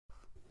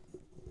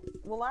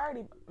Well, I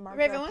already marked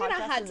Raven, our what kind of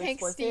podcast hot as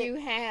takes do explicit, you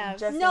have?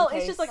 just No, in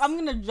it's case. just like I'm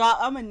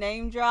a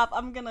name drop.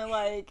 I'm gonna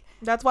like.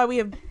 That's why we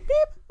have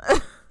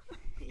beep.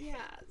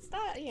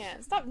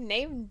 Stop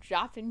name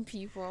dropping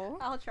people.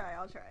 I'll try.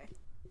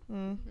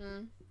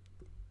 Mm.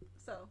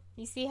 So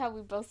You see how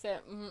we both said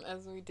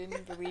as we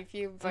didn't believe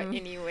you, but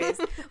anyways,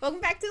 welcome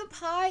back to the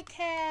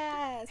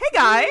podcast. Hey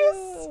guys,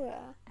 Woo.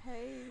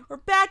 hey, we're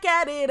back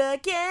at it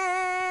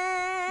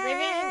again.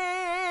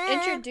 Raven,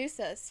 introduce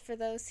us for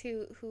those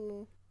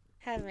who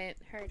haven't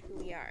heard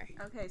who we are.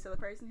 okay. So the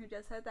person who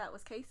just said that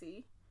was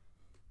Casey.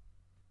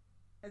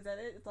 Is that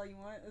it? That's all you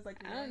want? It's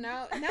like I don't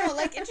know. No,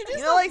 like introduce.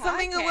 You know, like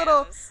something a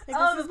little. Like,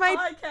 Oh, this is the my.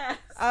 podcast.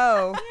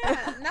 Oh,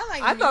 Yeah, not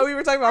like I me. thought we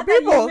were talking I about thought you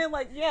people. meant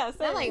like Not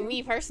same. like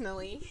me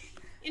personally.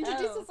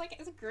 Introduce Oh. us like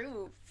as a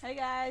group. Hey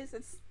guys,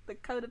 it's the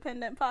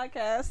Codependent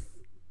Podcast.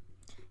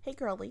 Hey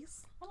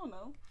girlies. I don't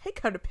know. Hey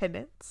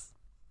codependents.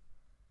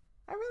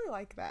 I really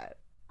like that.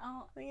 I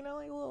don't. You know,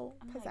 like a little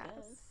I pizzazz.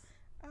 guess.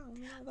 Oh,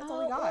 yeah, that's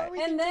all we got. Or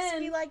we And can just then-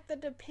 be like the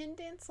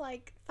dependents.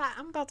 Like,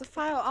 I'm about to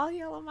file all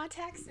y'all on my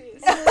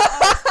taxes.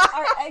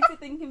 Our exit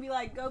thing can be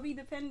like, go be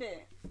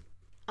dependent.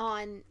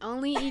 On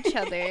only each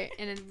other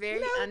in a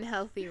very You know-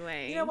 unhealthy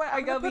way. You know what?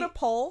 I'm go gonna put be- a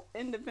poll.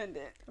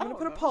 Independent. I'm gonna I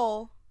put a don't know.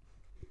 poll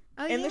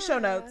Oh, in the show yeah.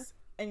 notes,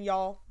 and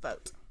y'all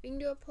vote. We can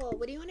do a poll.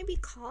 What do you want to be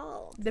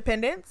called?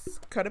 Dependents,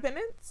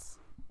 codependents,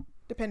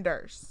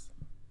 dependers,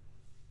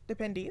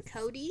 dependees.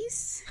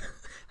 Cody's?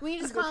 We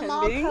can just call them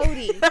all Depending.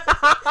 Cody.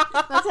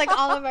 That's like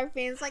all of our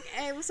fans. Like,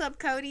 hey, what's up,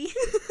 Cody?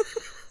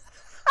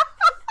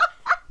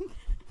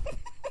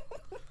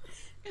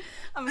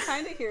 I'm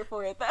kind of here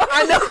for it though.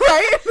 I know,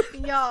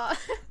 right? Y'all.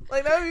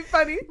 Like that would be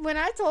funny. When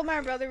I told my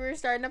brother we were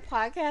starting a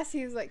podcast,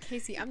 he was like,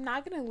 Casey, I'm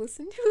not going to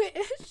listen to it.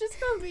 It's just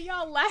going to be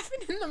y'all laughing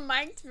in the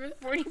mics for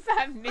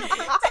 45 minutes.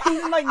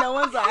 Like no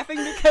one's laughing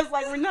because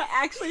like we're not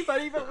actually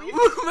funny, but we. But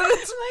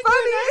it's Like,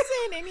 funny. we're not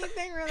saying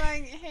anything. We're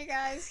like, hey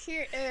guys,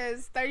 here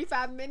is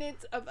 35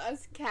 minutes of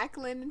us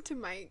cackling into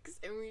mics,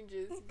 and we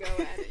just go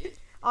at it.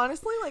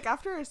 Honestly, like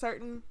after a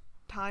certain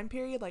time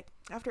period, like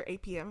after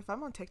 8 p.m., if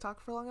I'm on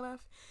TikTok for long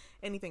enough,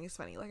 anything is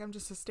funny. Like I'm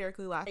just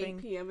hysterically 8 laughing,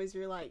 p.m. is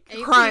you're like.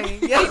 8 crying.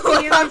 Yeah, 8 like,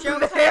 p.m. I'm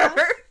joke there. house.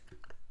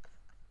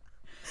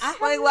 I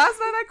Like last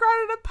night, I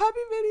cried in a puppy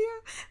video,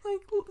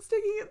 like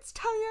sticking its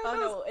tongue out. Oh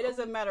no, it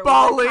doesn't matter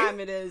bawling. what time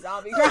it is.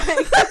 I'll be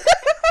crying.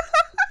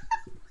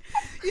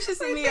 You should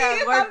see me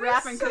at work That was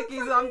wrapping so cookies.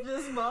 funny. I'm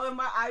just bawling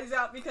my eyes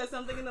out because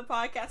something in the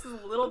podcast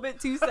is a little bit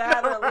too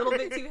sad or a little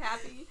bit too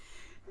happy.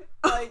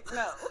 Like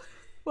no,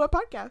 What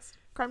podcast?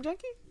 Crime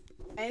Junkie?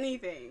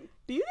 anything.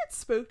 Do you get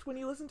spooked when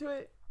you listen to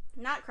it?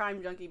 Not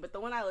Crime Junkie, but the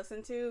one I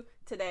listened to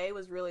today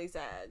was really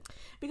sad.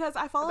 Because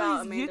I follow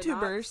About these Amanda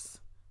YouTubers.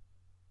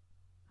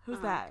 Who's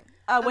Uh-huh.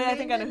 that? Wait, I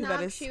think I know who that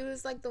Knox, is. She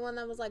was like the one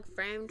that was like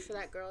framed for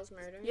that girl's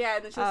murder. Yeah,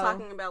 and then she was Oh.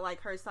 talking about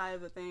like her side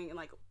of the thing and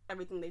like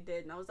everything they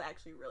did, and I was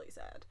actually really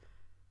sad.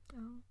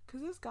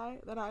 Because this guy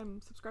that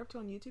I'm subscribed to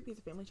on YouTube, he's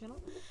a family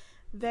channel.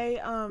 They,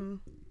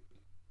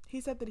 he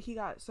said that he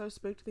got so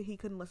spooked that he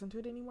couldn't listen to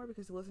it anymore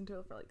because he listened to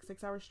it for like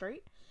 6 hours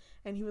straight.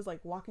 And he was like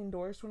walking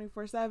doors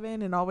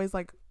 24/7 and always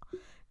like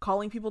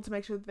calling people to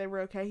make sure that they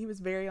were okay. He was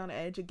very on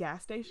edge at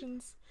gas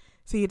stations.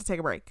 So he had to take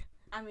a break.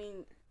 I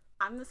mean,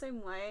 I'm the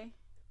same way,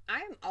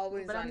 I'm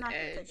always but on I'm not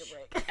gonna edge take a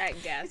break.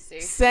 at gas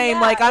stations. Same,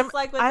 Yeah, like I'm, it's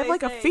like what I have they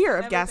like a say, fear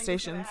you of gas never think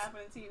it's gonna stations,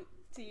 happen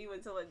to you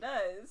until it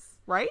does.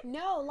 right?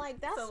 No, like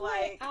that's So, what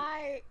like-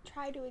 I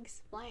try to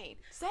explain.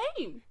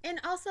 Same. And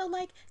also,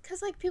 like,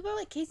 because, like, people are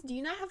like, Casey, do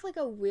you not have, like,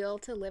 a will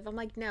to live? I'm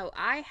like, no,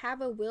 I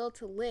have a will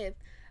to live.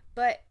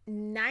 But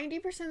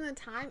 90% of the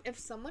time, if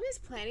someone is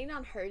planning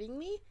on hurting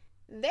me,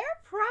 they're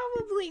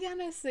probably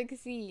gonna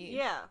succeed.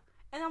 Yeah,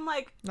 and I'm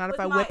like, Not if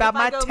with I whip out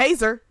my go-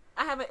 taser.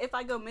 I have a if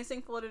I go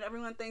missing float and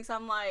everyone thinks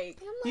I'm like,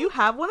 And I'm like, You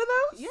have one of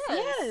those? yes.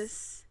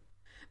 Yes.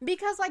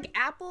 Because, like,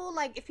 Apple,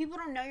 like, if people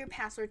don't know your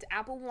passwords,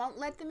 Apple won't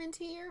let them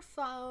into your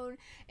phone,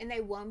 and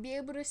they won't be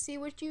able to see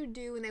what you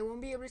do, and they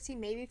won't be able to see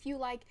maybe if you,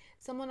 like,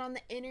 someone on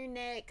the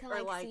internet can, Or,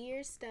 like, like, see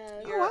your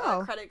stuff. Your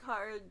wow. credit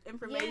card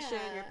information,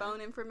 your Yeah. phone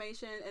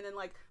information, and then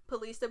like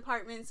police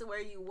departments, where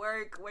you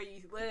work, where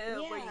you live,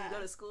 where you Yeah. go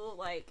to school.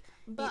 Like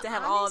you But need to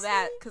have all of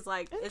that honestly, because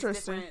like it's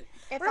Interesting. different.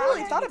 If I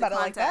really I- thought about it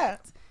like that.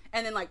 Contact.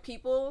 And then like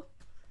people,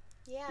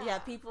 Yeah.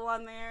 people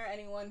on there,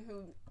 anyone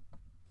who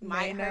May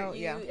might know, hurt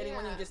you, yeah.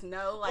 anyone Yeah. you just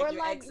know, like or your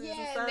like exes yeah, and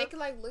and stuff. they could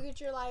like look at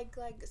your like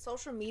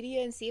social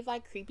media and see if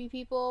like creepy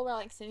people were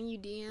like sending you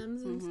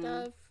DMs and Mhm.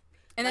 stuff.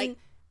 And then like-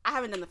 I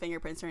haven't done the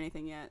fingerprints or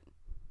anything yet.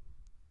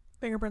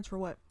 Fingerprints for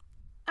what?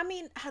 I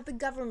mean, the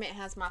government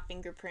has my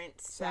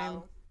fingerprints,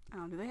 Same.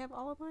 so Do they have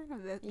all of mine? Or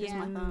is that just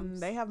Yeah. my thumbs?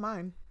 They have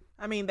mine.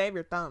 I mean, they have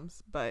your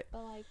thumbs, but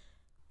but like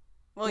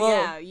Well, Well,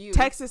 yeah, you.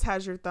 Texas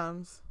has your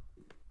thumbs.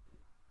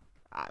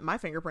 My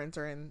fingerprints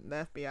are in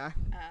the FBI,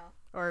 oh,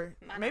 or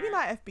Mine maybe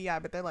aren't. not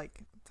FBI, but they're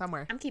like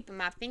somewhere. I'm keeping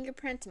my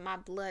fingerprints and my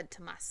blood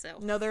to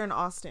myself. No, they're in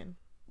Austin.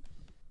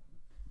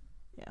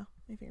 Yeah,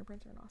 my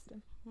fingerprints are in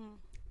Austin.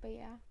 But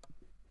yeah,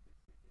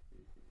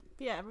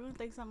 Yeah, everyone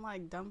thinks I'm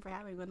like dumb for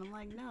having one. I'm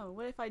like, no.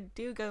 What if I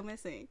do go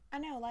missing? I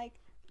know. Like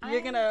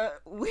You're gonna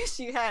wish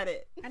you had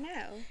it. I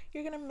know.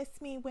 You're gonna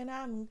miss me when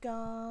I'm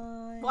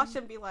gone. Watch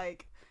them be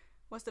like,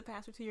 what's the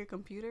password to your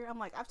computer? I'm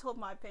like, I've told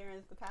my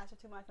parents the password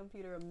to my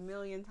computer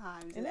 1,000,000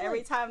 times. And Isn't it every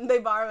like- time they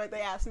borrow it,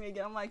 they ask me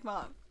again. I'm like,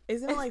 Mom,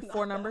 Isn't it like It's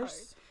 4 not that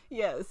numbers?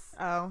 yes.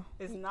 Oh.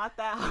 It's not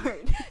that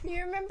hard.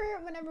 You remember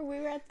whenever we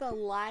were at the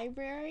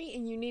library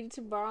and you needed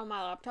to borrow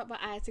my laptop, but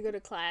I had to go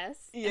to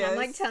class? And I'm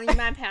like Yes. telling you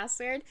my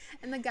password,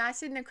 and the guy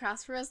sitting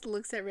across from us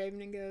looks at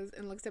Raven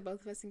and looks at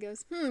both of us and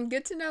goes,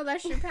 good to know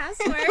that's your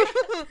password.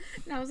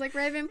 And I was like,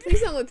 Raven,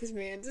 please don't let this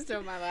man just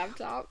throw my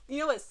laptop. You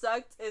know what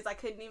sucked is I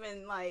couldn't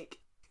even like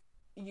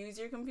use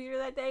your computer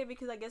that day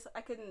because I guess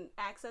I couldn't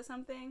access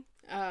something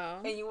Oh.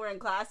 and you were in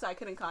class, so I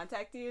couldn't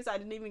contact you, so I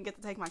didn't even get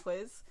to take my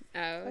quiz.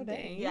 Oh, dang.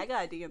 dang. Yeah, I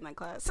got a D in that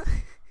class.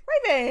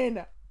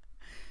 Raven!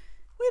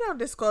 We don't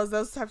disclose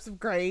those types of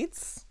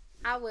grades.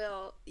 I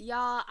will.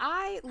 Y'all,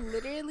 I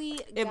literally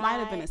It might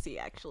have been a C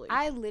actually.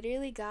 I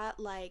literally got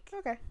like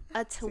Okay. a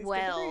Six good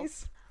 12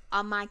 degrees.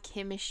 on my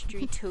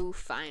chemistry 2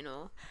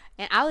 final.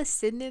 And I was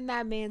sitting in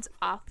that man's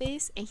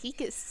office and he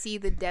could see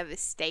the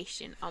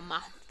devastation on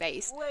my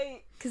face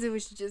Wait, because it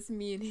was just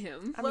me and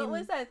him. I what mean-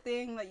 was that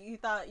thing that you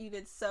thought you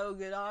did so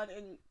good on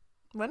and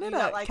Wasn't you it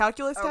got a like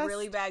calculus a test?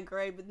 really bad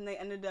grade, but then they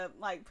ended up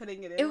like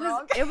putting it in It was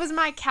wrong? it was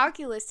my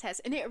calculus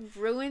test and it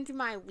ruined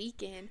my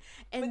weekend.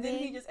 And But then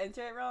didn't he just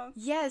enter it wrong?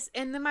 yes,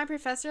 and then my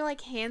professor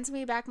like hands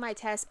me back my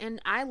test and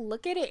I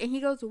look at it and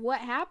he goes,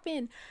 "What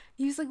happened?"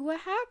 He's like,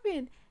 "What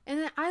happened?" And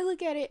then I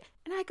look at it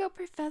and I go,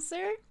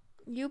 "Professor,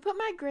 you put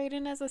my grade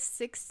in as a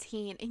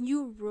 16 and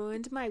you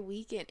ruined my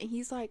weekend." And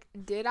he's like,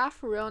 "Did I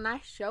for real?" And I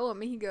show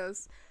him and he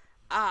goes,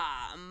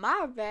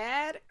 my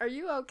bad. Are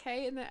you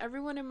okay?" And then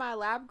everyone in my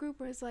lab group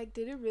was like,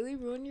 "Did it really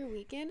ruin your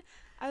weekend?"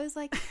 I was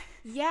like,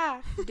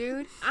 "Yeah,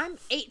 dude, I'm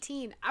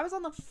 18. I was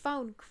on the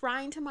phone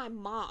crying to my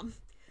mom."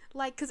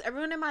 Like, because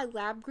everyone in my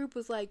lab group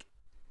was like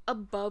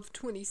above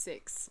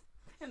 26.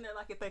 And they're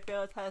like, if they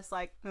fail a test,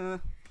 like,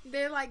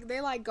 They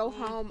go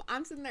home.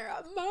 I'm sitting there,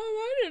 "Mom,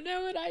 I don't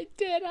know what I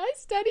did. I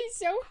studied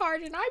so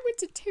hard and I went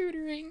to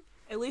tutoring."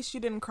 At least you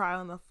didn't cry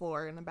on the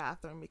floor in the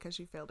bathroom because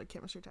you failed a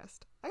chemistry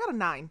test. I got a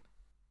 9.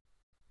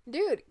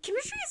 Dude,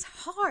 chemistry is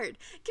hard.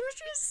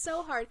 Chemistry is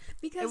so hard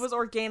because It was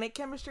organic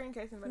chemistry in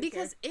case anybody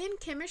because in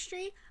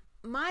chemistry,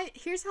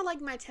 here's how like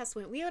my test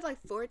went. We had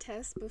like 4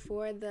 tests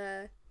before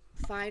the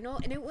final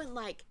and it went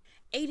like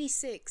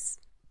 86,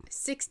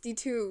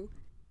 62,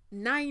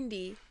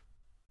 90,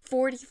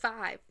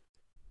 45.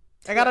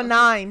 I got a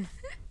 9.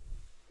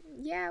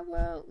 Yeah,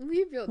 well,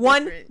 we built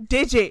One different.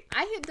 digit.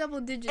 I hit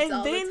double digits And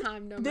all then the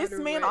time, no this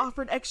matter man what.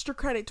 offered extra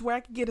credit to where I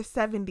could get a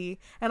 70,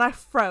 and I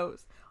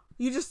froze.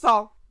 You just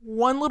saw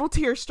one little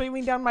tear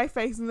streaming down my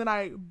face, and then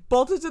I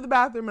bolted to the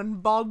bathroom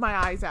and bawled my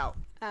eyes out.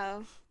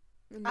 Oh.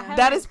 No. I That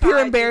haven't is pure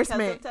cried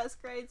embarrassment. because of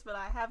test grades, but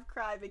I have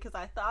cried because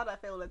I thought I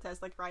failed a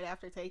test like right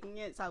after taking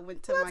it, so I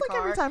went to Well, my that's like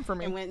car every time for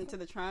me. and went into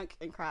the trunk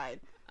and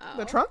cried. Oh.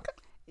 The trunk?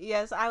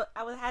 Yes, I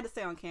had to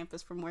stay on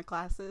campus for more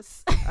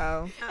classes,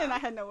 Oh. and I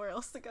had nowhere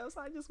else to go,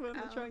 so I just went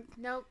in the Oh. trunk.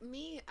 No,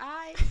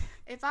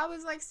 if I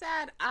was like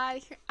sad,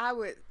 I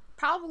would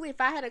probably, if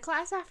I had a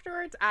class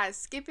afterwards, I'd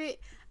skip it.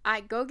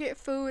 I'd go get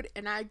food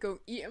and I'd go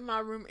eat in my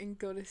room and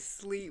go to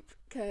sleep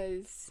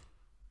because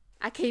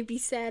I can't be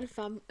sad if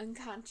I'm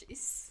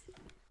unconscious.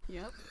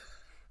 Yep.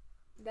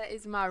 That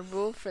is my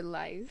rule for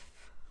life.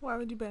 Why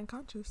would you be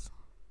unconscious?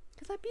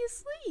 Because I'd be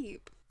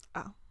asleep.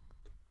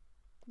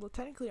 Well,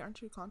 technically,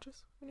 aren't you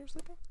conscious when you're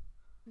sleeping?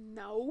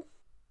 No.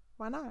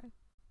 Why not?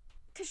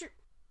 Because you're.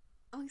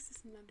 At least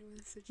it's not doing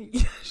this to you.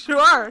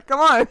 Sure. Come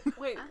on.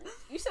 Wait,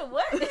 you said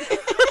what? Exactly.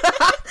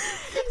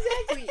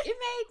 It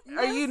made.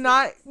 Are no you sense.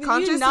 not Did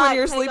conscious you not when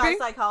you're take sleeping? our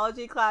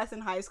psychology class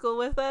in high school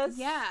with us?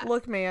 Yeah.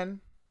 Look, man.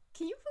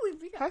 Can you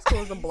believe we got High school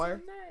is a A's blur.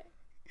 on that?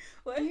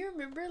 What? Do you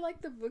remember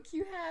like the book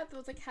you had that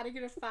was like how to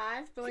get a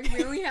 5, but like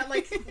we only had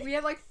like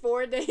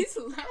 4 days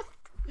left.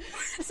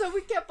 So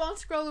we kept on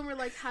scrolling. We're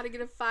like, how to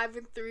get a 5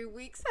 in 3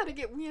 weeks?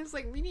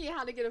 We need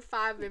how to get a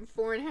 5 in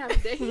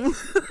 4.5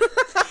 days.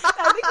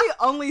 I think we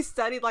only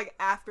studied like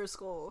after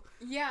school.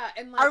 Yeah,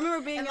 and like I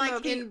remember being and, in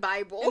like the in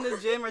Bible. in the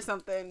gym or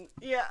something.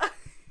 Yeah.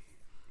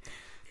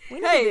 We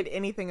never Hey. did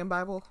anything in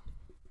Bible.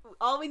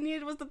 All we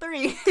needed was the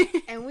 3.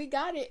 And we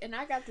got it, and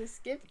I got to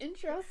skip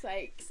intro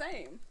psych.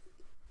 Same.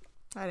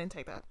 I didn't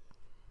take that.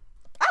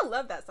 I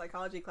love that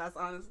psychology class,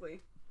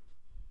 honestly.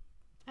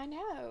 I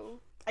know.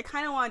 I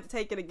kind of wanted to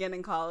take it again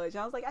in college.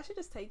 I was like, I should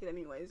just take it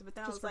anyways. But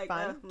then Just I for was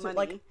like, fun. To, money.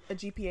 like a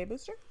GPA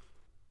booster?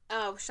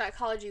 Oh,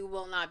 psychology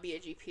will not be a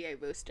GPA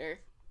booster.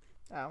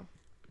 Oh.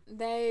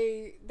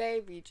 They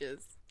be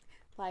just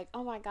like,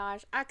 oh my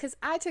gosh, because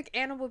I took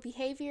animal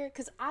behavior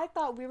because I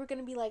thought we were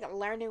gonna be like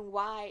learning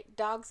why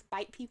dogs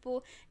bite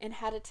people and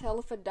how to tell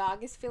if a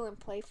dog is feeling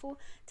playful.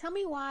 Tell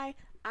me why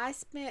I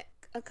spent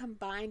a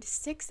combined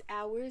 6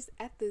 hours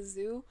at the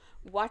zoo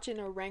watching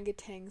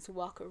orangutans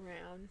walk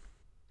around.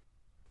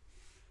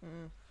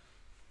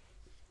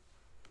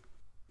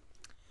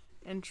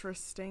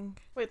 Interesting.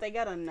 Wait, they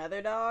got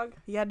another dog?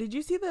 Yeah, did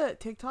you see the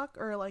TikTok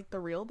or like the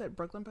reel that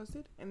Brooklyn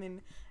posted? And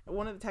then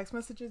one of the text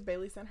messages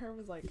Bailey sent her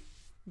was like,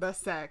 the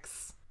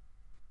sex.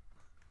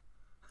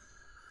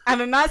 I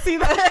did not see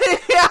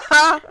that.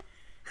 Yeah.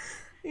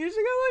 You should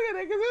go look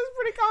at it because it was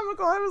pretty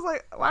comical. I was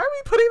like, why are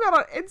we putting that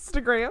on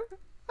Instagram?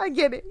 I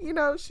get it. You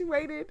know, she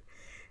waited.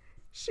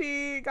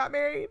 She got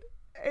married.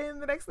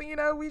 And the next thing you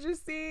know, we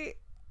just see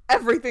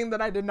everything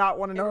that I did not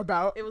want to know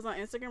about. It was on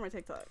Instagram or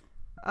TikTok?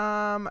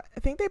 I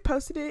think they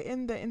posted it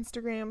in the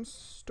Instagram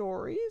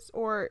stories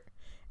or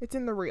it's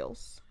in the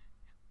reels.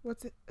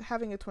 What's it?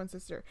 Having a twin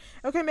sister.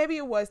 Okay, maybe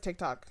it was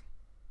TikTok.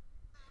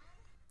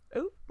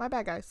 Oh, my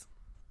bad, guys.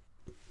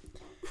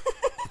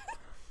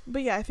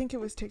 But yeah, I think it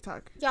was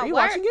TikTok. Y'all, are you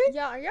watching it?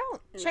 Y'all, are y'all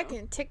No.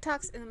 checking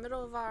TikToks in the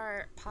middle of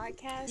our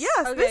podcast?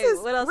 Yes, Okay, this is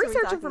what else are we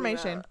research talking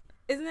information. about?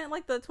 Isn't it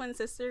like the twin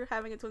sister,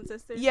 having a twin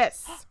sister?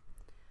 Yes.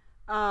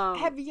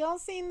 Have y'all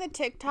seen the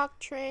TikTok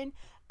trend?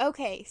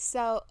 Okay,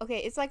 so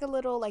it's like a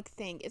little like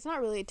thing. It's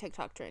not really a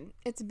TikTok trend.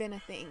 It's been a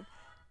thing.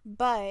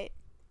 But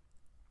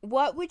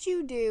what would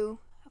you do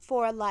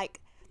for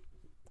like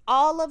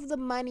all of the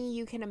money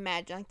you can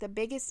imagine, like the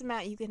biggest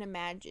amount you can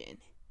imagine,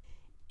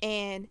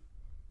 and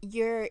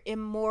you're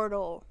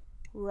immortal,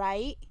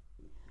 right?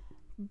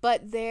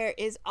 But there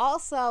is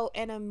also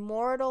an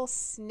immortal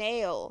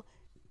snail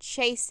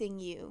chasing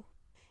you,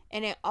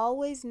 and it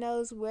always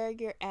knows where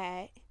you're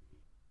at.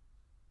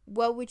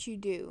 What would you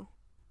do?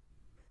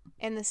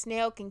 And the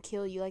snail can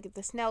kill you. Like if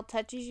the snail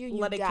touches you, you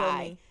Let it die. kill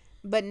me.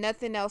 But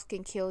nothing else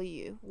can kill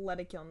you. Let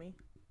it kill me.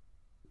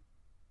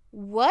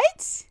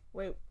 What?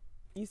 Wait,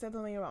 you said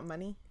something about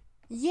money?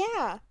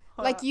 Yeah.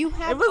 Hold Like on. you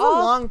have It was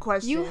all, a long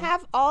question. you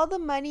have all the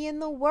money in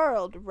the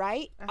world,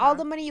 right? Uh-huh. All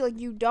the money like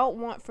you don't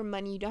want for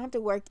money. You don't have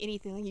to work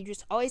anything. Like you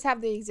just always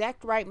have the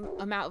exact right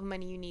amount of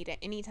money you need at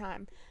any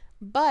time.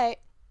 But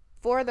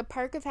for the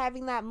perk of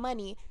having that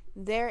money,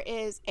 there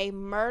is a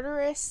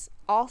murderous,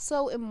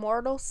 also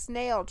immortal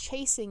snail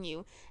chasing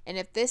you. And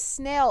if this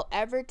snail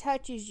ever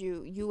touches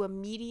you, you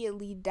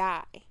immediately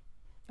die.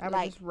 I would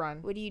like, just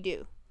run. What do you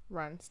do?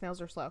 Run.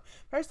 Snails are slow.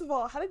 First of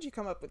all, how did you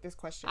come up with this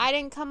question? I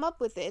didn't come up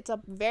with it. It's a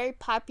very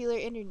popular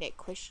internet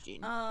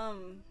question.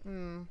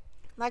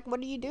 Like, what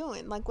are you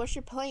doing? Like, what's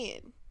your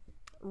plan?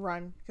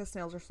 Run, because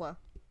snails are slow.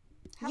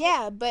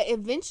 Yeah, but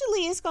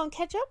eventually it's going to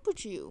catch up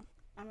with you.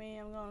 I mean,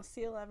 I'm gonna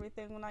seal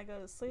everything when I go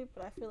to sleep,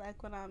 but I feel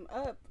like when I'm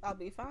up, I'll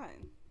be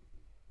fine.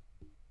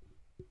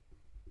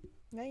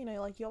 Yeah, you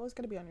know, like you always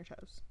gotta be on your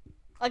toes.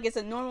 Like it's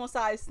a normal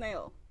sized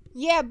snail.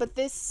 Yeah, but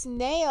this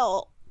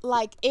snail,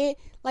 like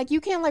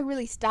you can't like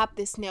really stop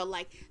this snail.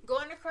 Like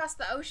going across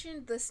the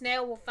ocean, the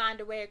snail will find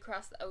a way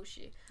across the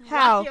ocean.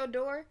 How? Lock your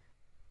door.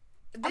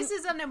 This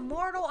is an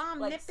immortal,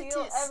 omnipotent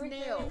seal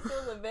everything, snail.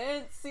 seal the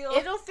vents, seal.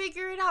 It'll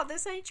figure it out.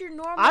 This ain't your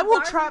normal. I will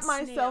garden trap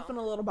myself in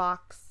snail. a little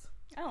box.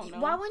 I don't know.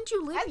 Why wouldn't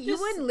you live? I You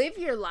just- wouldn't live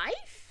your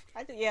life.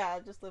 I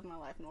just live my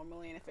life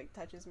normally, and if it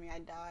touches me, I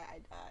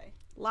die.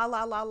 La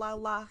la la la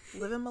la.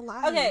 Living my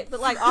life. Okay, but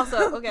like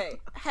also,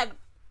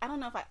 I don't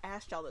know if I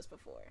asked y'all this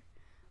before,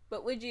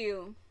 but would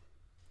you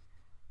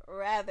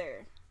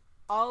rather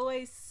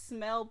always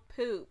smell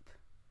poop,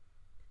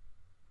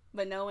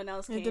 but no one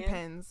else can? It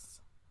depends.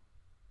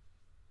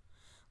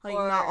 Like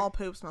Or- not all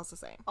poop smells the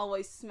same.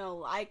 Always smell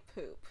like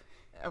poop.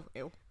 Oh,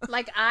 ew.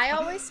 Like I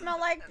always smell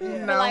like poop.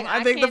 No, but, like,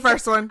 I think the can't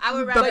first one. I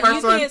would The rather. But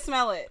first you one. can't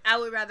smell it. I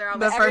would rather The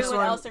always. first Everyone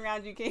one. else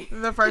around you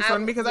can. The first I-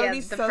 one because I would yeah, be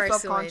the so first one.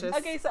 self-conscious.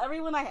 Okay, so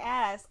everyone I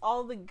asked,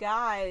 all the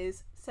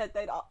guys said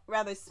they'd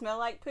rather smell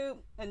like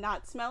poop and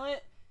not smell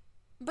it,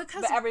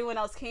 Because but everyone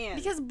else can.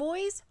 Because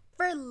boys,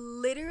 for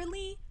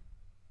literally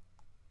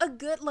a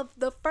good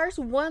the first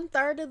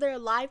 1/3 of their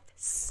life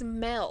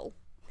smell.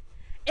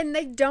 And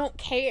they don't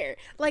care.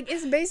 Like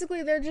it's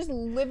basically they're just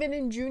living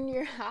in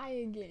junior high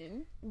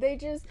again. They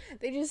just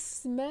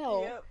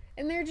smell. Yep.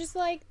 And they're just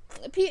like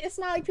it's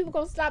not like people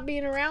gonna stop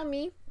being around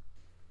me.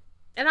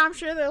 And I'm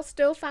sure they'll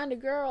still find a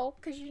girl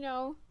cuz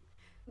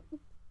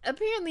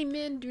apparently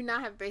men do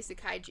not have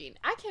basic hygiene.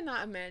 I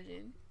cannot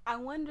imagine. I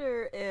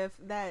wonder if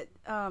that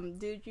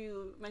dude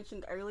you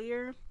mentioned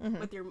earlier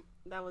with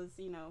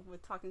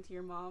with talking to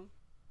your mom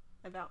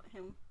about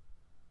him.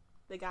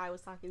 The guy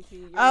was talking to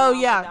your Oh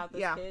mom yeah, about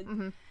this yeah. kid.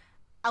 hmm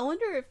I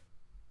wonder if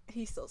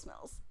he still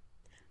smells.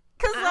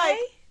 Cause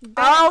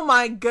Oh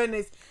my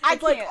goodness! I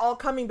It's like can't. all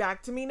coming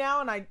back to me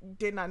now, and I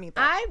did not need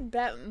that. I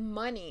bet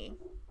money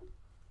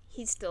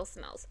he still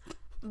smells.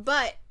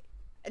 But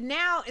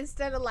now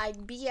instead of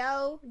like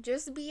BO,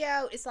 just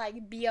BO, it's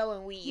like BO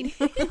and weed.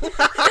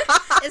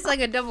 It's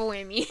like a double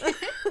whammy.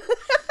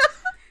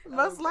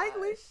 Most Oh,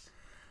 likely. gosh.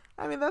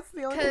 I mean, that's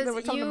the only thing that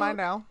would come to mind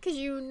now. Cause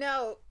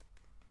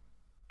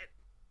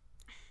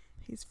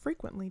He's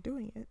frequently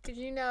doing it.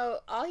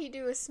 all he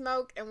do is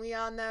smoke, and we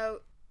all know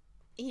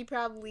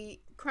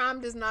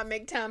crime does not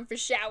make time for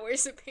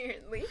showers.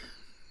 Apparently,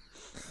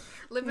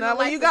 living Not a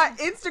when life you of- got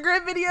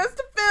Instagram videos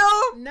to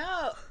film.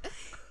 No.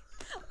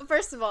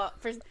 First of all,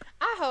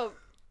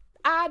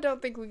 I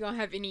don't think we're gonna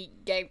have any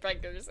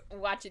gangbangers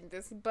watching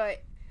this,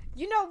 but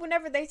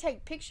whenever they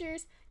take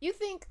pictures, you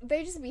think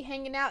they just be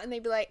hanging out and they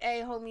be like,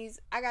 "Hey, homies,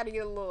 I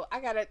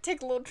gotta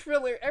take a little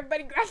triller.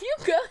 Everybody grab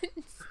your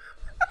guns."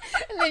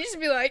 And they just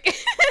be like,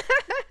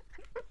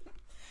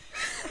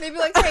 They'd be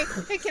like,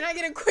 hey, can I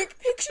get a quick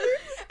picture?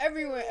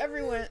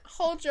 Everyone,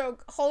 hold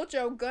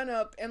your gun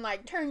up and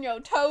like turn your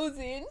toes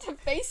in to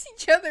face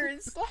each other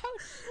and slouch.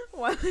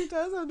 Why do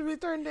toes have to be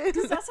turned in?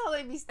 Because that's how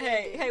they be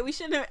standing. Hey, we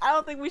shouldn't. I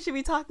don't think we should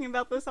be talking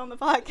about this on the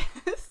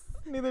podcast.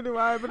 Neither do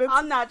I, but it's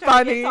I'm not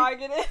trying to funny. get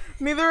targeted.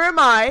 Neither am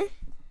I.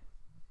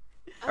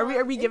 Are we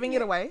If giving it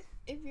you're- away?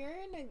 If you're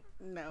in a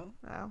No,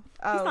 Oh.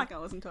 he's not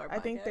gonna listen to our podcast. I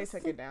think they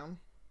took it down.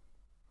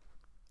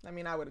 I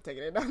mean, I would have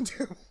taken it down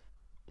too.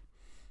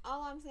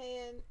 all I'm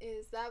saying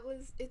is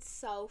it's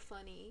so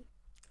funny.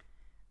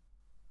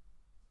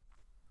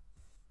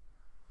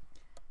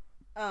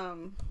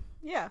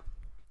 Yeah.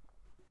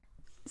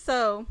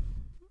 So,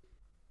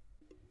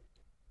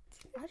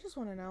 I just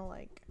want to know,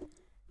 like,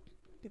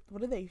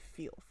 what do they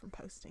feel from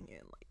posting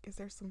it? Like, is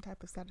there some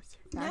type of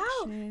satisfaction?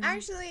 No,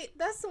 actually,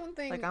 that's the one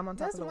thing. Like, I'm on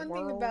top that's of the one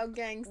thing world. about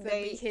gangs that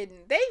They- be hidden.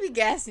 They be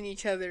gassing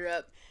each other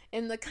up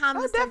in the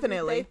comments. Oh,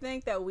 definitely. they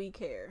think that we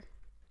care.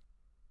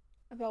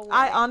 About what?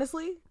 I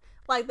honestly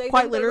Like they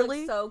Quite think they literally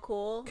look so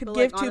cool. could but,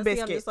 give like, two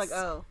honestly, I'm just biscuits. like,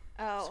 oh,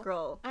 oh,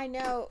 scroll. I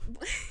know.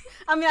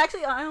 I mean,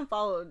 actually, I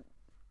unfollowed.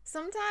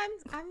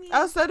 Sometimes, I mean,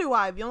 Oh, so do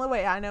I. The only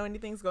way I know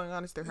anything's going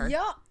on is through her.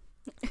 y'all,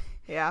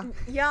 Yeah.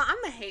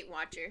 I'm a hate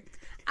watcher.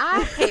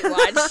 I hate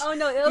watch. Oh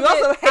no, You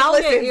also hate I'll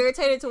get listen.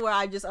 irritated to where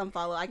I just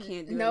unfollow. I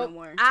can't do it no Nope.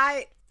 more.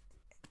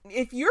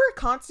 If you're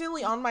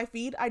constantly on my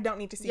feed, I don't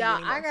need to see you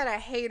anymore. I got a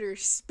hater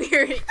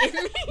spirit in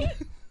me.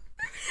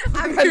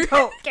 I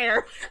don't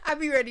care. I'd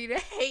be ready to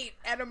hate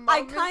at a I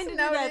moment's kind of do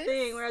that notice.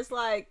 thing where it's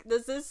like,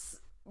 does this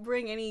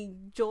bring any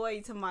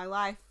joy to my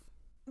life?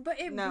 But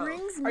it No.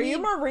 brings me. Are you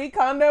Marie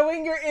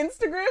Kondoing your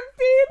Instagram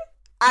feed?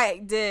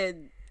 I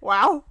did.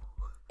 Wow.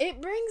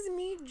 It brings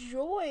me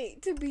joy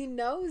to be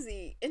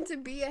nosy and to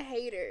be a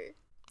hater.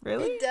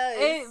 Really? It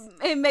does.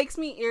 It makes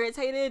me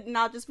irritated, and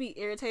I'll just be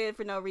irritated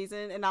for no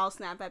reason, and I'll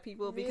snap at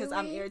people because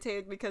I'm Really?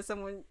 irritated because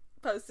someone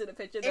posted a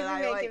picture It that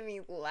be I making like.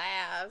 me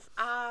laugh.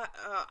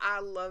 I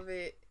love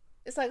it.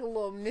 It's like a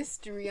little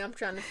mystery I'm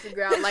trying to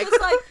figure out. Like,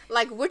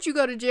 like what you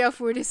go to jail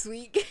for this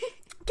week?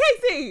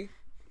 Casey!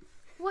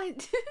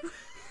 What?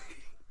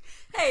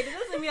 Hey, that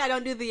doesn't mean I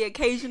don't do the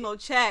occasional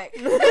check.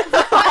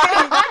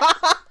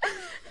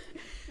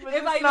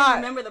 If I not- even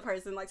remember the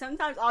person, like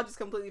sometimes I'll just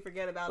completely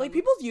forget about Like,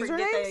 them, people's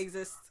forget usernames? they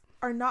exist.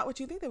 Are not what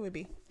you think they would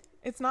be.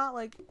 It's not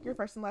like your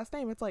first and last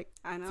name. It's like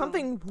I know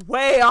something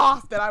way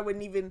off that I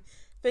wouldn't even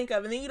think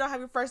of. And then you don't have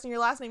your first and your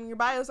last name in your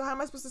bio, so how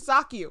am I supposed to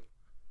stalk you?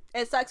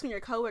 It sucks when your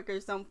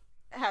coworkers don't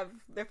have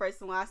their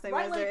first and last name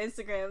Right, as like, their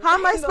Instagram. How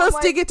am I So I'm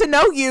supposed to like, get to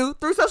know you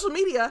through social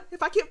media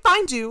if I can't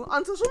find you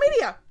on social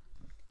media?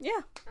 Yeah,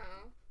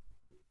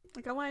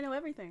 like I want to know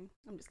everything.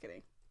 I'm just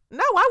kidding. No,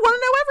 I want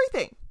to know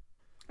everything.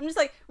 I'm just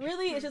like,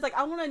 really? It's just like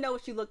I want to know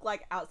what you look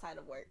like outside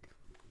of work.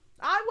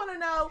 I want to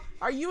know,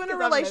 are you in a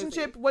 'Cause I'm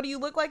relationship? What do you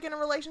look like in a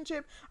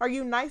relationship? Are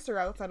you nicer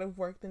outside of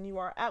work than you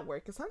are at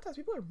work? Because sometimes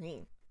people are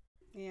mean.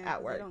 Yeah, At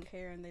 'cause work. they don't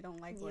care and they don't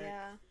like work.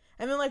 Yeah.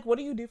 And then, like, what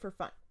do you do for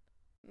fun?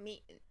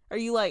 Me. Are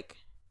you, like,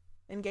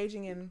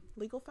 engaging in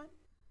legal fun?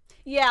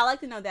 Yeah, I like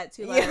to know that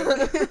too. Like,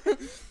 Yeah.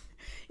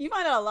 you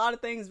find out a lot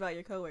of things about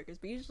your coworkers,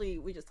 but usually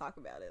we just talk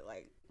about it.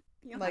 Like,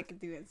 you don't Like, have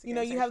to do Instagram. you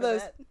know, you search have for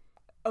those- that.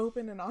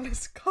 Open and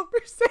honest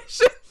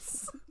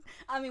conversations.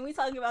 I mean, we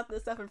talk about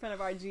this stuff in front of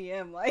our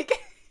GM. Like,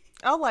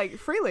 Oh, like,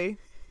 freely.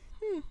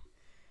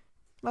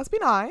 Must be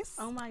nice.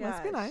 oh my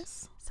Must be gosh.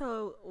 nice.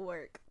 So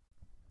work.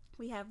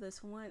 We have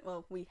this one.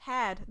 Well, we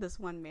had this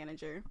one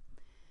manager.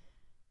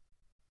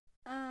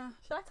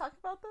 Should I talk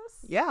about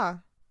this? Yeah.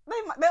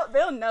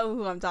 They'll know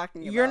who I'm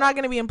talking about. You're not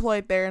going to be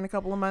employed there in a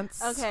couple of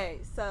months. Okay,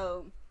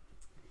 so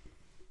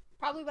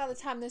Probably by the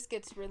time this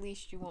gets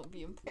released, you won't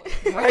be employed.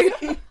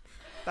 Right?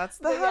 That's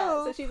the so, yeah,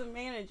 so hope. she's a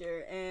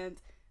manager,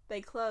 and they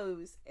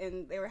closed,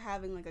 and they were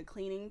having like a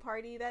cleaning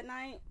party that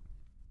night,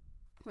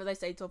 where they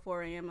stayed till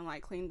 4 a.m. and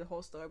like cleaned the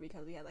whole store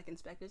because we had like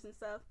inspectors and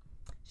stuff.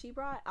 She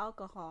brought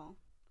alcohol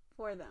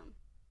for them,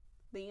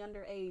 the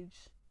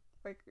underage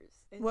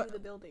workers, into What? the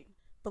building.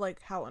 But,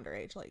 like, how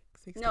underage? Like,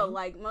 16? No,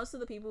 like most of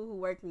the people who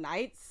work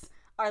nights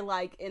are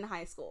like in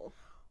high school.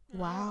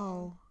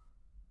 Wow.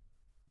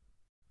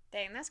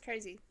 Dang, that's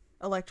crazy.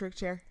 Electric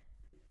chair.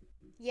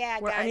 Yeah,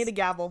 Where, guys. I need a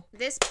gavel.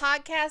 This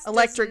podcast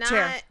Electric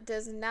chair.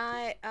 does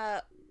not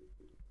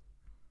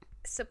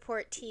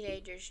support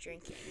teenagers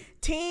drinking.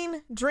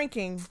 Teen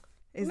drinking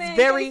is Man,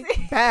 very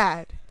Casey.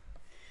 bad.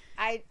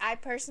 I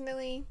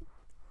personally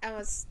am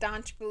a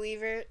staunch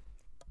believer.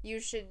 You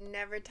should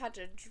never touch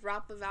a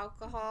drop of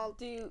alcohol.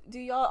 Do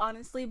y'all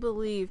honestly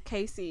believe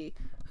Casey,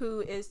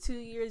 who is 2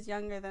 years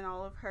younger than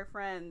all of her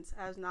friends,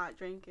 has not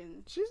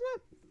drinking She's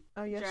not.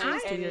 Oh, yeah,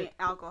 drank she's any weird.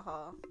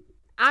 alcohol?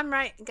 I'm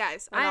right,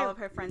 guys. When all of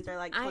her friends are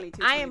like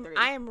 22, I am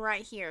 23. I am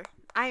right here.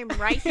 I am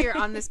right here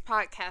on this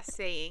podcast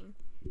saying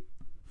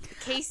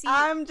Casey,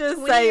 I'm just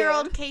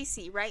 20-year-old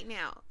Casey right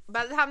now.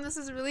 By the time this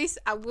is released,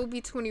 I will be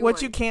 21.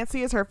 What you can't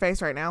see is her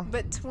face right now.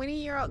 But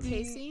 20-year-old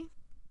Casey,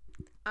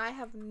 I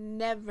have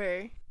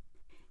never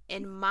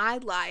in my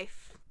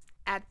life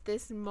at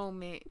this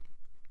moment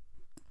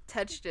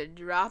touched a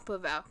drop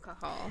of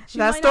alcohol. She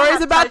That might not story's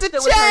have about to touched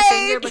it with her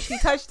finger, change. but she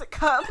touched the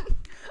cup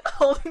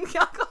holding the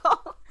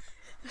alcohol.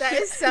 That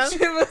is so. She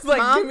was like,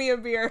 Mom? give me a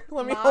beer.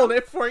 Let me Mom? hold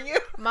it for you.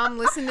 Mom,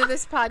 listen to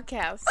this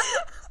podcast.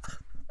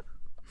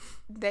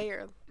 They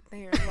are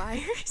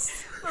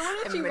liars. But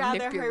wouldn't And you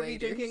rather her be manipulators.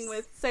 drinking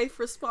with safe,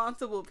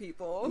 responsible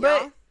people?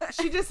 But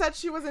she just said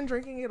she wasn't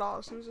drinking at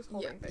all. She was just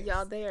holding things.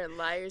 Y'all, they are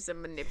liars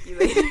and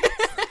manipulators.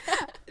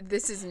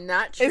 This is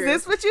not true. Is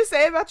this what you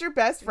say about your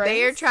best friends?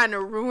 They are trying to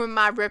ruin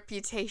my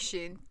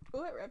reputation.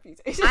 What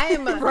reputation? I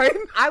am a. Right?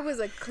 I was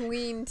a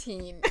clean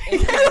teen in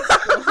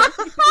high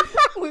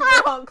school. We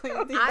were all clean.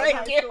 I,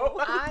 Thank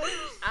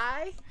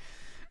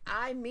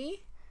you.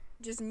 me,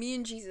 just me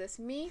and Jesus.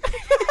 Me.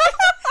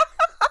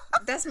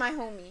 That's my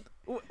homie.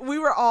 We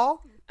were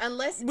all.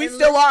 Unless We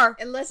still are.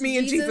 Unless Me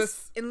and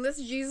Jesus. Unless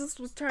Jesus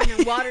was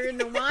turning water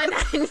into wine,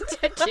 I didn't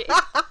touch it.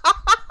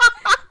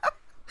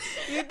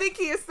 You think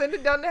he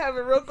ascended down to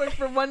heaven real quick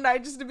for one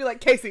night just to be like,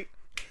 Casey,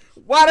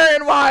 water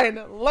and wine.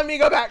 Let me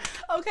go back.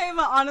 Okay,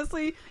 but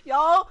honestly,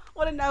 y'all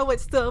want to know what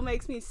still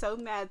makes me so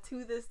mad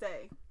to this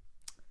day?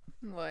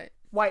 What?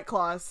 White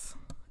Claws.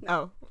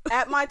 No.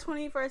 At my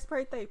 21st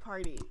birthday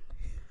party,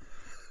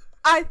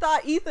 I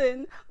thought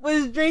Ethan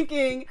was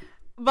drinking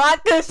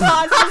vodka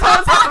shots this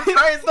whole time.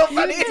 It's so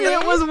funny. And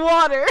it was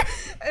water.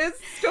 It's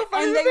still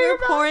funny. And to they think were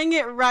about. pouring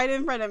it right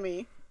in front of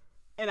me.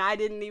 And I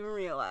didn't even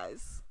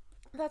realize.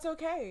 That's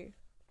okay.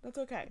 That's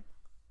okay.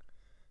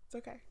 It's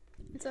okay.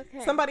 It's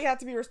okay. Somebody had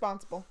to be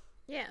responsible.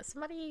 Yeah,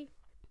 somebody.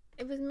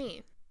 It was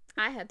me.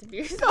 I had to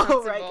be responsible.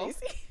 Oh, right,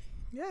 Casey.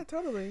 Yeah,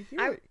 totally.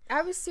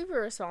 I was super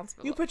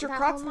responsible. You put your that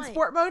Crocs whole in night.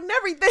 sport mode and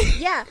everything.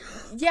 Yeah.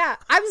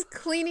 I was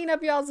cleaning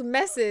up y'all's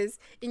messes,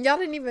 and y'all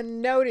didn't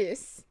even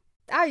notice.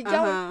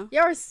 Y'all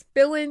are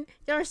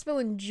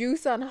spilling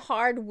juice on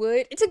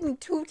hardwood. It took me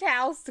 2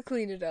 towels to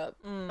clean it up.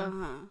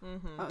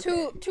 Uh-huh.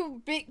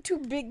 Two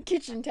big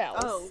kitchen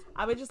towels. Oh,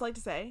 I would just like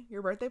to say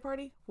your birthday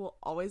party will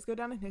always go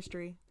down in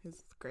history as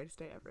the greatest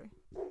day ever.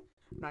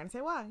 I'm not gonna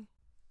say why,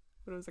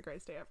 but it was the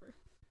greatest day ever.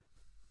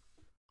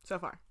 So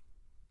far.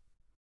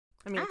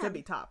 I mean, it could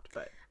be topped,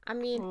 but I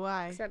mean,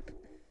 why? except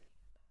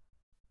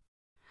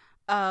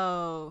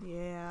Oh.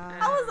 yeah.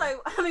 I was like,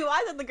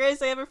 why is it the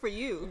greatest day ever for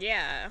you?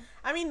 yeah.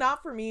 I mean,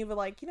 not for me, but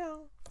like, you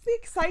know, the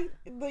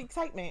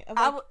excitement of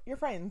like, your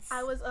friends.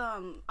 I was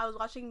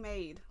watching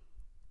Maid,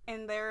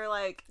 and they were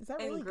like Is that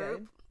in really group.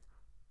 good?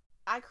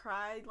 I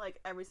cried like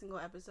every single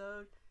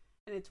episode,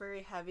 and it's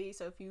very heavy.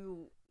 So if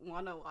you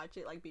want to watch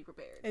it, like, be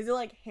prepared. Is it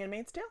like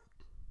Handmaid's Tale?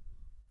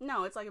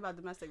 No, it's like about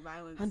domestic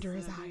violence Under and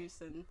his eye.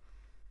 abuse, and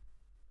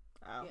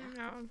Oh. yeah.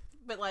 No.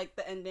 But like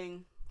the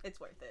ending, it's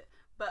worth it.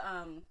 But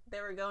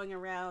they were going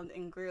around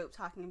in group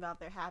talking about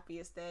their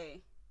happiest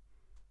day,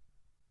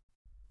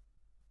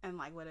 and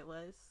like what it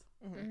was,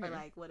 Mhm. or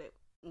like what it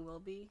will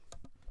be.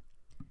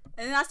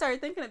 And then I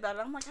started thinking about it.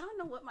 I'm like, I don't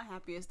know what my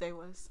happiest day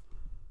was.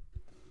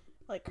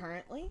 Like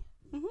currently?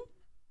 Mhm.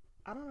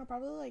 I don't know,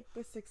 probably like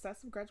the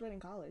success of graduating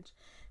college.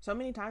 So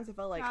many times I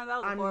felt like Nah, that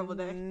was a I'm horrible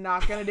day.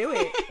 not gonna do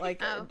it.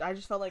 Like Oh. I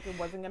just felt like it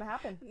wasn't gonna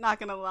happen. Not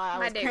gonna lie, I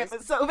My was day cramping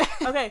was- so bad.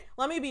 Okay,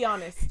 let me be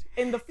honest.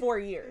 In the 4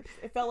 years,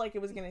 it felt like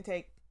it was gonna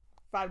take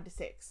 5 to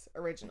 6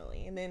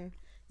 originally, and then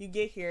you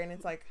get here and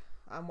it's like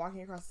I'm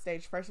walking across the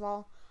stage. First of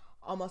all,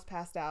 almost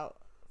passed out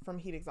from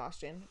heat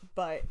exhaustion,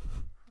 but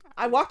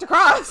I walked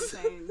across.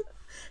 Same.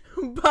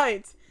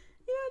 But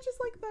you know, just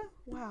like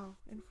wow,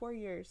 in 4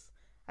 years,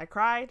 I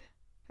cried,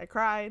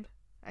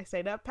 I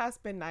stayed up past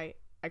midnight,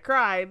 I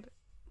cried,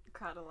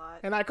 Cried a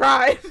lot. and I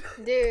cried,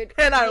 Dude.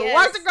 and I yes.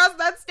 walked across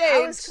that stage.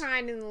 I was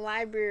crying in the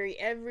library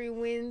every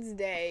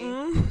Wednesday.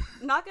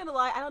 Not gonna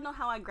lie, I don't know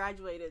how I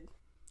graduated.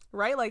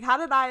 Right? Like, how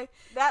did I?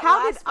 That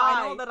How last did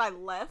final I- that I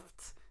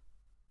left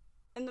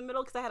in the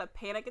middle because I had a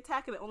panic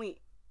attack and it only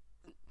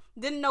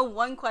didn't know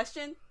one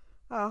question.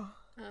 Oh,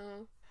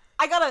 Oh.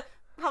 I got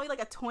probably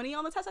like a 20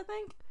 on the test. I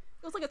think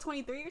it was like a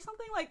 23 or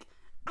something. Like,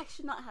 I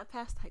should not have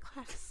passed that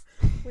class.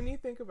 when you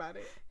think about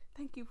it,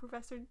 Thank you,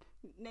 Professor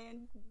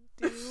Nandu.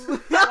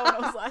 I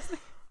don't know his last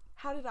name.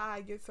 how did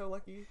I get so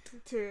lucky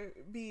to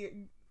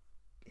be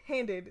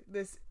handed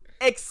this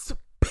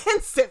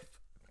expensive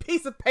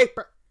piece of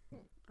paper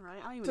Right?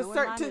 I don't even to know what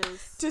start mine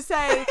is. to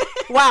say,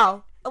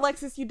 "Wow,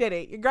 Alexis, you did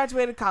it. You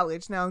graduated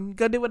college. Now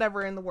go do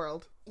whatever in the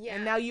world." Yeah.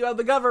 And now you owe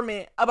the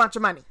government a bunch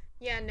of money.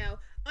 Yeah, no.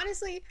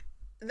 Honestly,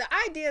 the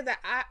idea that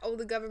I owe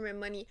the government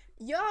money,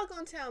 y'all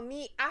gonna tell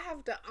me I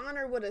have to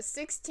honor what a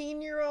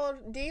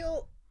 16-year-old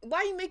deal? Why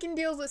are you making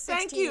deals with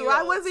 16 Thank you.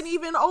 I wasn't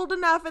even old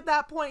enough at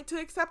that point to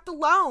accept a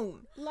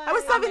loan. I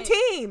was Like,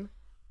 17.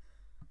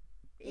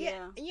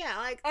 Yeah,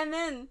 like, And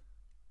then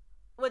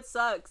what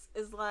sucks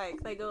is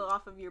like they go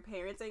off of your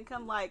parents'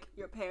 income. Like,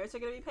 your parents are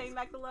gonna be paying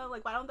back the loan.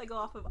 Like, why don't they go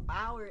off of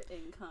our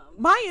income?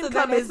 My So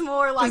income then is it's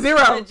more like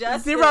 $0.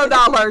 adjusted.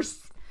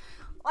 $0.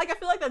 Like, I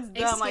feel like that's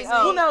dumb. Like, Excuse me?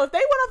 oh, Well, no, if they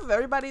went off of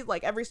everybody's,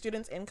 like, every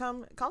student's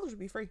income, college would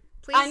be free.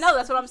 Please. I know,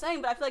 that's what I'm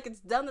saying, but I feel like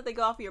it's dumb that they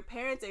go off of your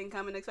parents'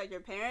 income and expect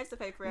your parents to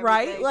pay for everything.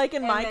 Right? Like,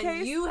 in and my then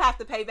case- you have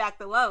to pay back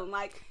the loan.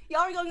 Like,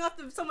 y'all are going off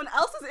of someone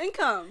else's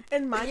income.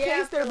 In my Yeah,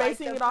 case, they're for, like,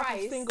 basing the it off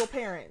price. of single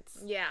parents.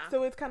 Yeah.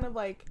 So it's kind of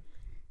like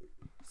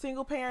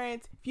single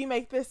parents. If you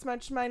make this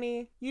much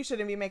money, you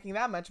shouldn't be making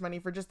that much money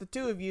for just the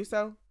two of you. So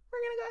we're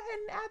gonna go ahead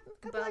and add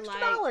a couple extra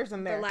dollars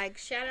in there. But like,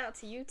 shout out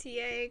to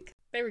UTA.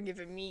 They were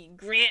giving me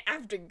grant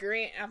after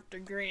grant after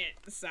grant.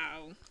 So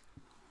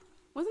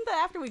Wasn't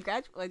that after we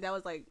graduated? Like, that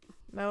was like,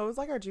 No, it was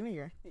like our junior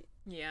year.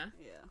 yeah.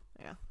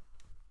 Yeah.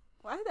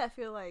 Why did that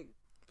feel like?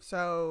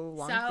 So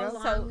long So ago.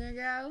 long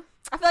ago.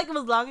 I feel like it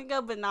was long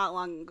ago, but not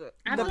long ago.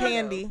 I The feel like-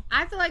 pandy.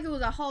 I feel like it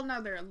was a whole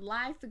nother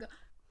life ago.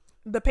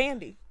 The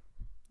pandy.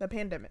 The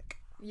pandemic.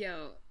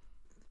 Yo,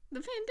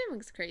 the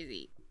pandemic's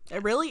crazy.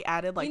 It really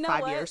added like You know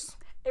 5 what? years.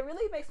 It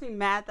really makes me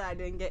mad that I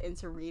didn't get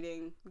into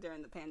reading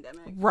during the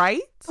pandemic.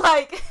 Right?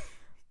 Like,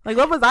 Like,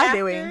 what was I after,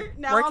 doing?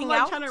 Now Working I'm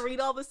like out? trying to read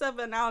all this stuff,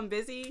 and now I'm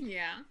busy.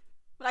 Yeah.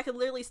 But I could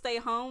literally stay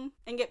home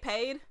and get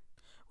paid.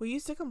 We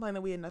used to complain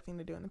that we had nothing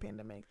to do in the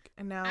pandemic.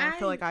 And now I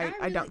feel like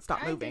I don't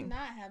stop I moving. do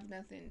not have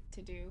nothing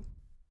to do.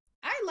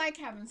 I like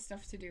having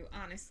stuff to do,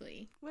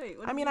 honestly. Wait,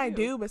 what I did mean, you I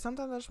do, but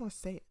sometimes I just want to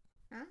stay.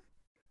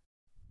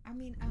 I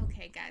mean,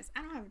 okay, guys,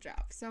 I don't have a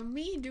job. So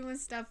me doing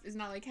stuff is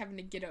not like having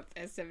to get up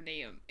at 7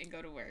 a.m. and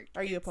go to work.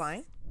 Are you It's-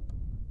 applying?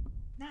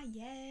 Not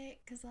yet,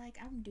 because, like,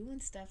 I'm doing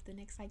stuff the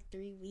next, like,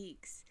 3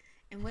 weeks.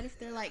 And what if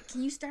they're like,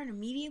 can you start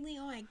immediately?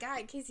 Oh, my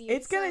God, Casey,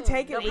 It's gonna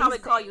take They'll at probably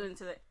least- call you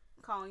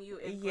calling you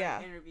in for Yeah.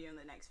 an interview in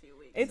the next few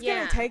weeks. It's Yeah.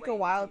 going to take a Wait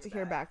while till to you're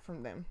hear back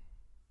from them.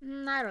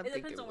 I don't It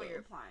think depends it on where will. you're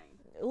applying.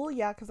 Well,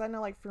 yeah, because I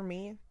know, like, for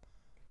me,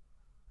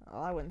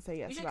 well, I wouldn't say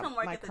yes You should about come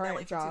work my at the deli current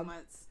for 2 job.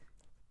 months.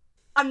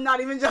 I'm not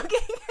even joking.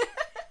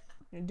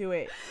 Do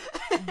it.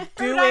 But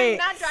Do I'm it.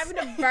 not driving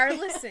to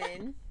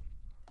Burleson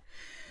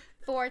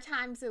 4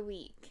 times a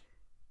week.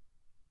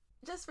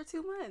 Just for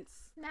 2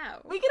 months.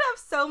 No. We could have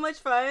so much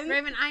fun.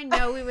 Raven, I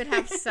know we would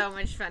have so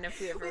much fun if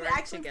we ever We'd worked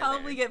actually together.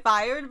 probably get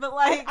fired, but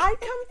like,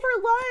 I'd come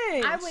for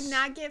lunch. I would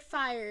not get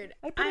fired.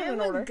 I put I it am in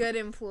a order. good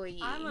employee.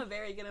 I'm a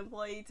very good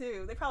employee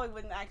too. They probably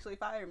wouldn't actually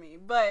fire me,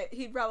 but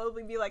he'd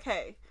probably be like,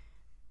 "Hey,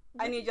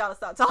 I need y'all to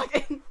stop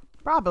talking."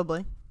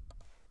 Probably.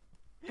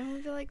 And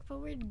we'd be like, but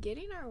we're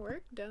getting our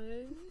work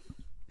done.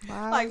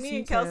 Like me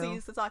and Kelsey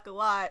used to talk a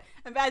lot.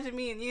 Imagine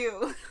me and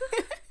you.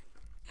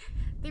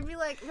 They'd be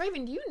like,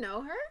 Raven, do you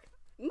know her?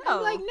 No.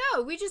 I'm like,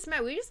 no, we just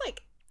met. We just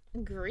like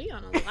agree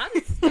on a lot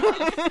of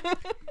stuff.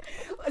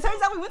 It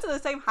turns out we went to the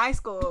same high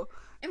school.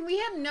 And we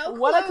have no clue.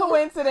 What a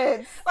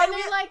coincidence. Like, And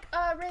we, they're like,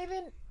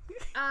 Raven,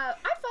 I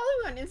follow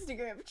you on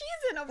Instagram.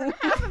 She's in over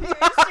half of your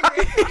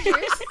Instagram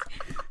pictures.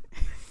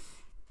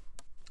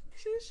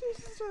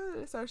 She's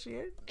an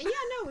associate. Yeah,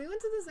 no, we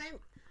went to the same.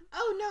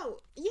 Oh, no.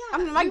 Yeah. I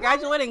mean, my we were-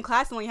 graduating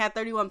class only had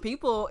 31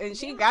 people, and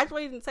she Yeah.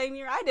 graduated the same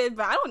year I did,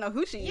 but I don't know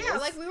who she is. Yeah,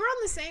 like we were on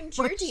the same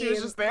cheer But team. she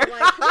was just there.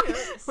 Like, who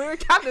knows? We were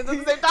captains at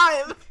the same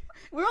time.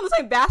 we were on the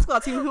same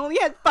basketball team who only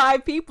had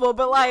 5 people,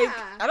 but like,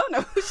 Yeah. I don't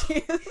know who she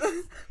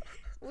is.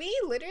 We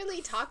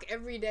literally talk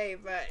every day,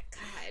 but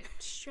God,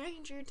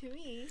 stranger to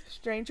me.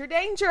 Stranger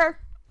danger.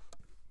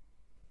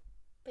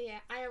 But yeah,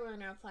 I am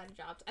gonna apply to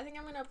jobs. I think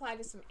I'm gonna apply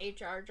to some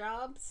HR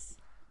jobs.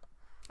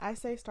 I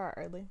say start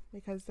early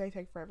because they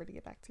take forever to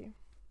get back to you.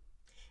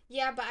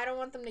 Yeah, but I don't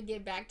want them to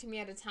get back to me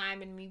at a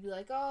time and me be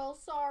like, oh,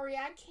 sorry,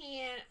 I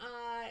can't.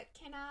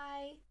 Can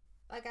I?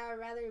 Like, I would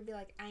rather be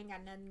like, I ain't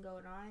got nothing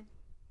going on.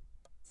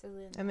 So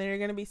then, And then you're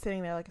going to be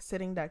sitting there like a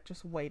sitting duck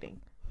just waiting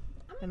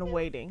I'm and okay,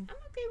 waiting. I'm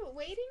okay with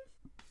waiting.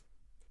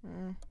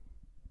 Mm.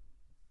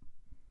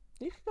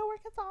 You should go work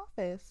at the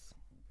office.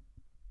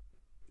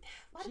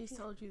 Why do She's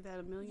people- told you that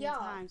a million Yeah.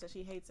 times that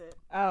she hates it.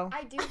 Oh.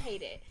 I do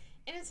hate it.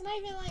 And it's not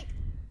even like,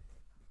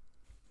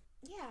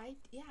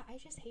 I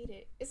just hate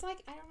it. It's like,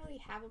 I don't really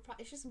have a problem.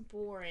 It's just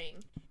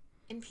boring.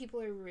 And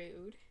people are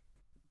rude.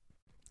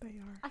 They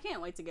are. I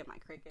can't wait to get my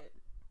Cricut.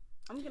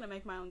 I'm gonna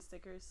make my own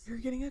stickers. You're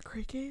getting a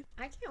Cricut?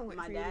 I can't wait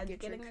My for you to dad's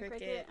get your getting a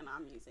Cricut. Cricut, and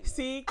I'm using it.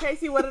 See,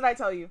 Casey, what did I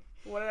tell you?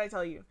 What did I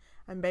tell you?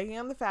 I'm banking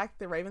on the fact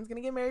that Raven's going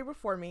to get married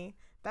before me.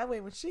 That way,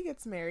 when she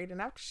gets married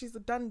and after she's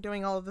done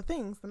doing all of the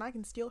things, then I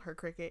can steal her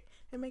Cricut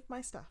and make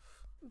my stuff.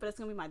 But it's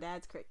gonna be my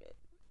dad's Cricut.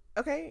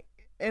 Okay?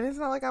 And it's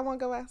not like I won't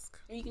go ask.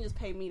 And you can just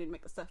pay me to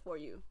make the stuff for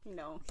you. You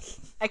know,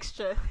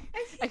 extra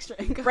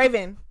income.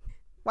 Raven,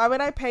 why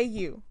would I pay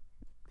you?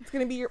 It's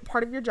going to be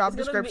part of your job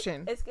It's gonna be-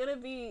 description. It's gonna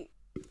be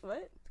what?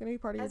 It's going to be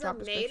part of your As a job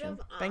maid description.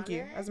 of Thank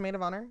you. honor? As a maid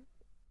of honor.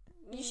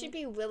 You should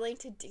be willing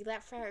to do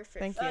that for her for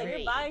Thank free. you.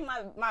 You're buying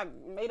my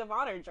maid of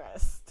honor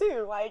dress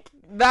too. Like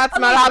That's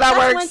okay, not how that that's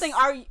works. One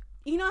thing.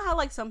 You know how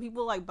like some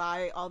people like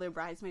buy all their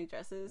bridesmaid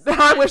dresses?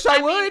 I wish I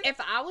mean, would. if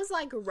I was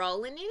like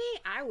rolling in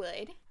it, I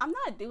would. I'm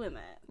not doing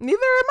that. Neither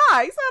am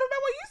I. So I don't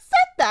know why you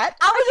said that.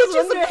 I was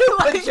just wondering, some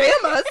like- cute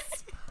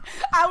pajamas.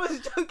 I was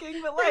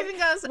joking, but like Raven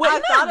goes, Wait, I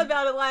I'm thought not-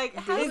 about it. Like,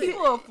 how do Is it-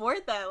 people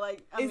afford that?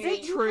 Like, I is mean,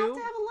 it You true? have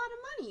to have a lot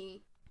of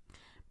money.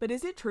 But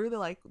is it true that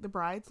like the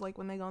brides, like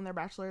when they go on their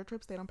bachelor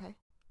trips, they don't pay?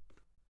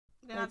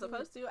 They're not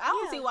supposed to. I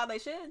don't see why they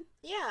should.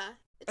 Yeah.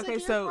 It's Okay, like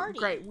your so party.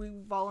 great.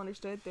 We've all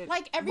understood that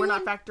Like we're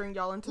not everyone, factoring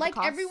y'all into like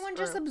the cost. everyone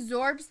just or,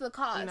 absorbs the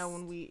cost. you know,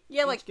 when we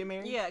Yeah, each like get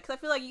married. yeah, because I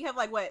feel like you have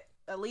like what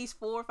at least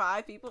 4 or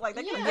 5 people. Like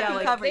they can yeah, definitely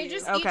like, cover they you.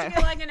 just Okay. each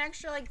get like an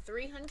extra like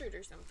 300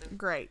 or something.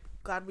 Great.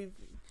 Glad we've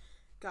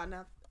gotten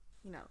up.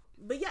 You know,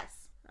 but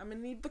yes, I'm gonna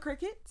need the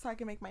Cricut so I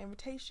can make my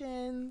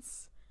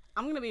invitations.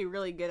 I'm gonna be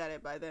really good at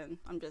it by then.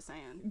 I'm just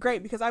saying.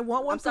 Great, because I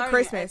want one I'm for starting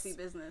Christmas. an Etsy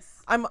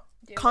business. I'm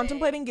Do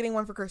contemplating getting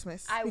one for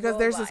Christmas I because will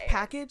there's buy this it.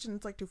 package and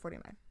it's like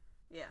 $249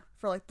 Yeah.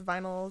 for like the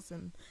vinyls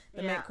and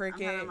the mint I'm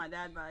having Cricut. my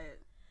dad buy it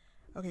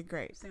Okay,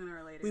 great. sooner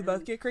or later. We And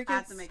both get I have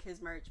Cricuts. to make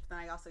his merch, but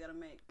then I also gotta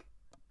make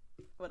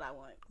what I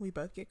want. We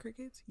both get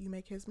Cricuts. You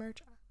make his merch.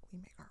 We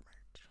make our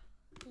merch.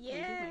 We do make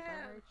Yeah.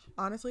 our merch.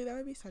 Honestly, that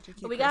would be such a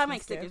cute. But we gotta Christmas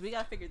make stickers. gift. We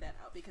gotta figure that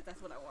out because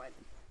that's what I want.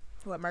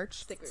 What merch?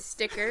 Stickers.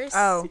 Stickers.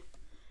 Oh,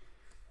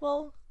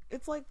 well,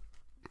 it's like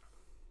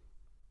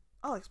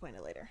I'll explain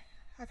it later.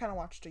 I kind of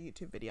watched a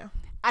YouTube video.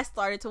 I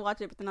started to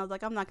watch it, but then I was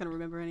like, I'm not gonna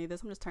remember any of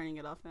this. I'm just turning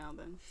it off now.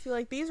 Then. See,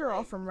 like these are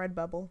all from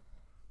Redbubble,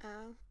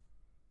 Oh,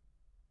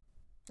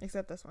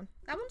 except this one.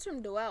 that one's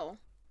from Dwell.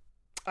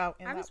 Oh,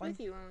 and I that was one. with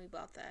you when we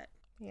bought that.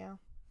 Yeah,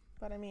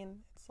 but I mean,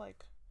 it's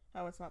like,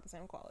 oh, it's not the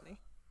same quality.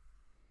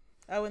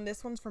 Oh, and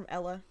this one's from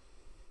Ella.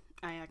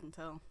 I can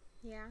tell.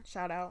 Yeah.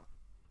 Shout out.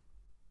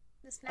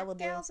 The Snap Ella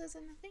Blue. Gals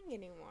isn't a thing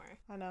anymore.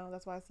 I know.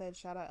 That's why I said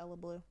shout out Ella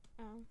Blue.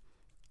 Oh.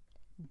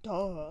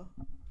 Duh.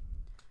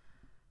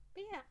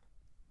 But yeah.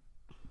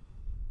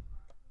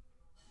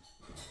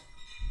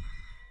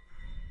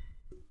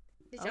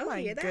 Did Oh y'all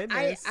my hear that?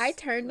 goodness. I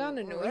turned on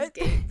a noise What?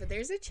 gate, but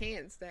there's a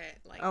chance that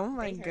like Oh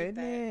my they heard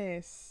that.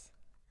 goodness.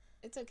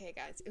 It's okay,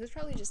 guys. It was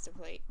probably just a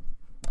plate.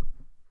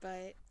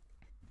 But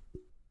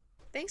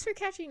thanks for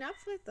catching up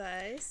with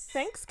us.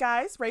 Thanks,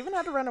 guys. Raven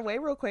had to run away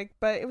real quick,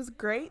 but it was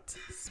great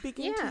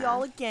speaking to Yeah.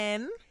 y'all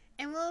again.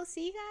 And we'll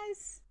see you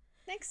guys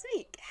next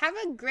week. Have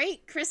a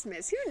great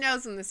Christmas. Who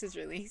knows when this is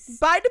released?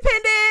 Bye,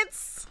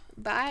 dependents.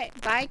 Bye,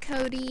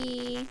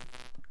 Cody.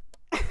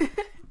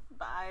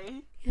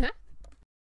 Bye.